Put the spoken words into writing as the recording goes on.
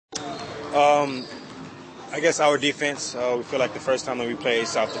I guess our defense. We feel like the first time that we played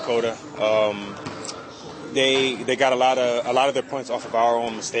South Dakota, they got a lot of their points off of our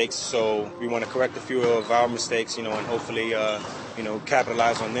own mistakes. So we want to correct a few of our mistakes, and hopefully,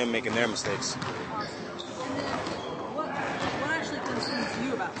 capitalize on them making their mistakes. What actually consumes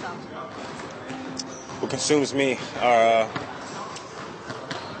you about South Dakota? What consumes me are,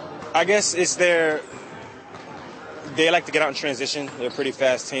 I guess, it's they like to get out in transition. They're a pretty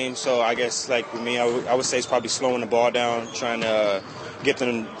fast team, so I guess, like with me, I would say it's probably slowing the ball down, trying to get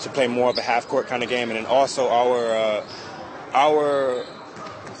them to play more of a half-court kind of game, and then also our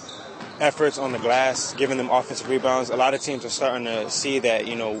efforts on the glass, giving them offensive rebounds. A lot of teams are starting to see that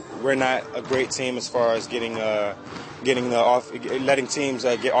we're not a great team as far as letting teams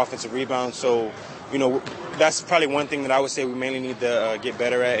get offensive rebounds. So that's probably one thing that I would say we mainly need to get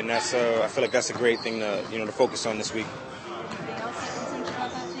better at, and that's I feel like that's a great thing to focus on this week. Anything else that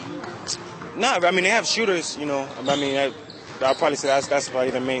concerns you about that team? No, I mean they have shooters. I'll probably say that's probably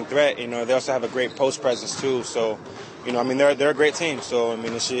their main threat. They also have a great post presence too. So, they're a great team. So,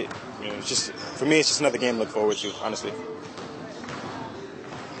 it's just for me, it's just another game to look forward to, honestly.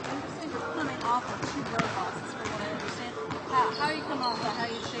 Coming off of 2 road losses, from what I understand, how are you coming off that? How are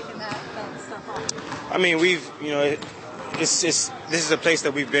you shaking that stuff off? I mean, this is a place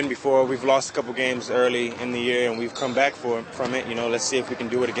that we've been before. We've lost a couple games early in the year, and we've come back from it. Let's see if we can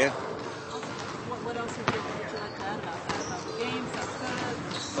do it again. What else would you like to add about that? About the game, South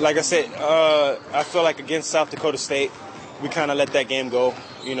Dakota? Like I said, I feel like against South Dakota State, we kind of let that game go.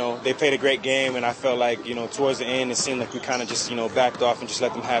 They played a great game, and I felt like, towards the end, it seemed like we kind of just, backed off and just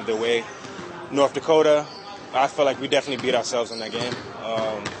let them have their way. North Dakota, I feel like we definitely beat ourselves in that game.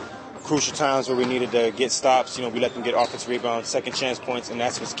 Crucial times where we needed to get stops, we let them get offensive rebounds, second chance points, and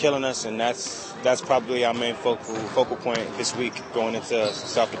that's what's killing us, and that's probably our main focal point this week going into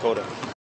South Dakota.